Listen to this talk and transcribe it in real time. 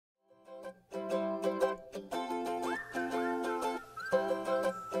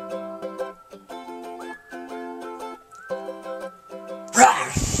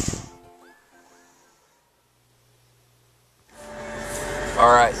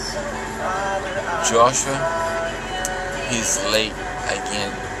Joshua, he's late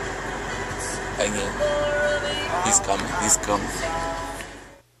again. He's coming.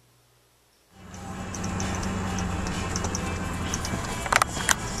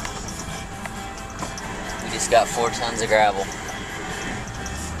 We just got 4 tons of gravel.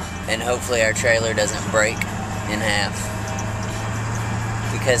 And hopefully our trailer doesn't break in half.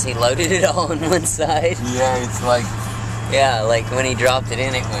 Because he loaded it all on one side. Yeah, it's like... Yeah, like when he dropped it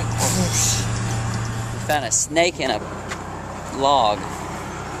in, it went whoosh. We found a snake in a log.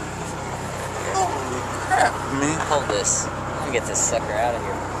 Holy crap, man. Hold this. Let me get this sucker out of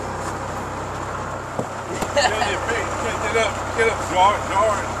here. Get up, jar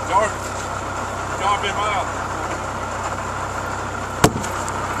him out.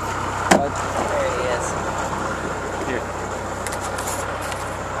 There he is. Here.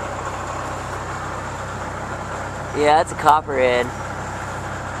 Yeah, that's a copperhead.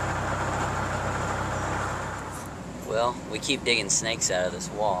 Well, we keep digging snakes out of this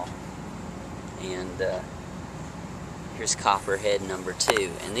wall. And here's copperhead number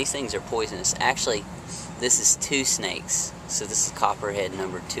 2. And these things are poisonous. Actually, this is 2 snakes. So this is copperhead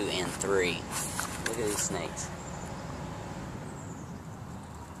number 2 and 3. Look at these snakes.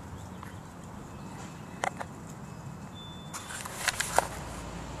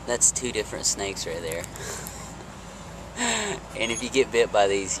 That's 2 different snakes right there. And if you get bit by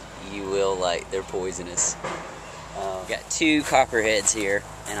these, you will, they're poisonous. Got 2 copperheads here,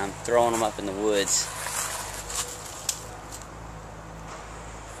 and I'm throwing them up in the woods.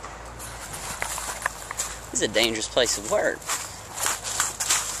 This is a dangerous place to work.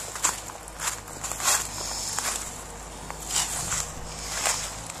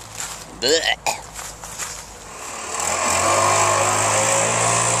 Blech.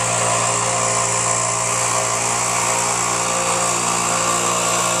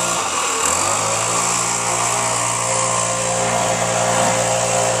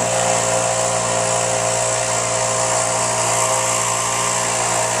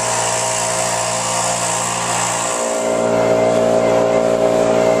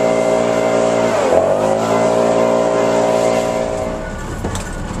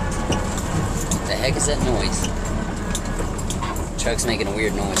 What the heck is that noise? The truck's making a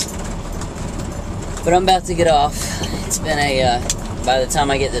weird noise. But I'm about to get off. It's been a, by the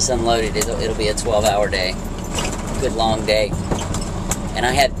time I get this unloaded, it'll be a 12-hour day. Good long day. And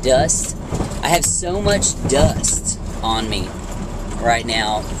I have dust. I have so much dust on me right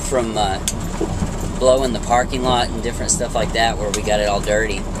now from blowing the parking lot and different stuff like that where we got it all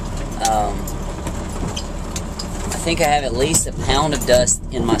dirty. I think I have at least a pound of dust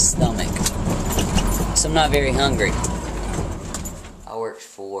in my stomach. So I'm not very hungry. I worked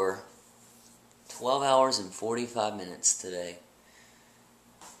for 12 hours and 45 minutes today.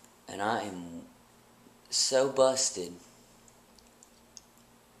 And I am so busted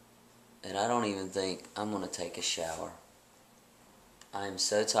that I don't even think I'm going to take a shower. I am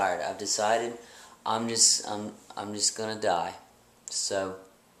so tired. I've decided I'm just going to die. So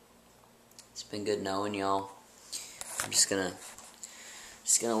it's been good knowing y'all. I'm just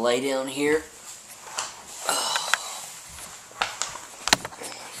gonna lay down here.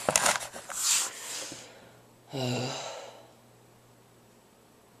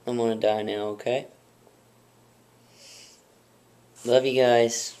 I'm gonna die now, okay? Love you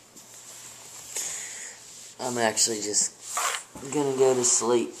guys. I'm actually just gonna go to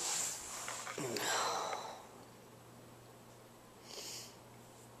sleep.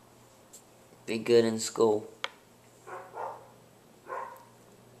 Be good in school.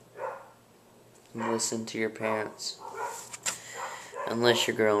 And listen to your parents. Unless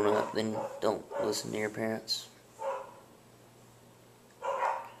you're grown up, then don't listen to your parents.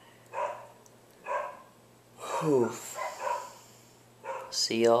 Whew.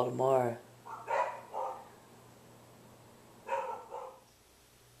 See y'all tomorrow.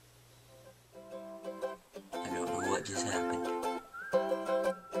 I don't know what just happened.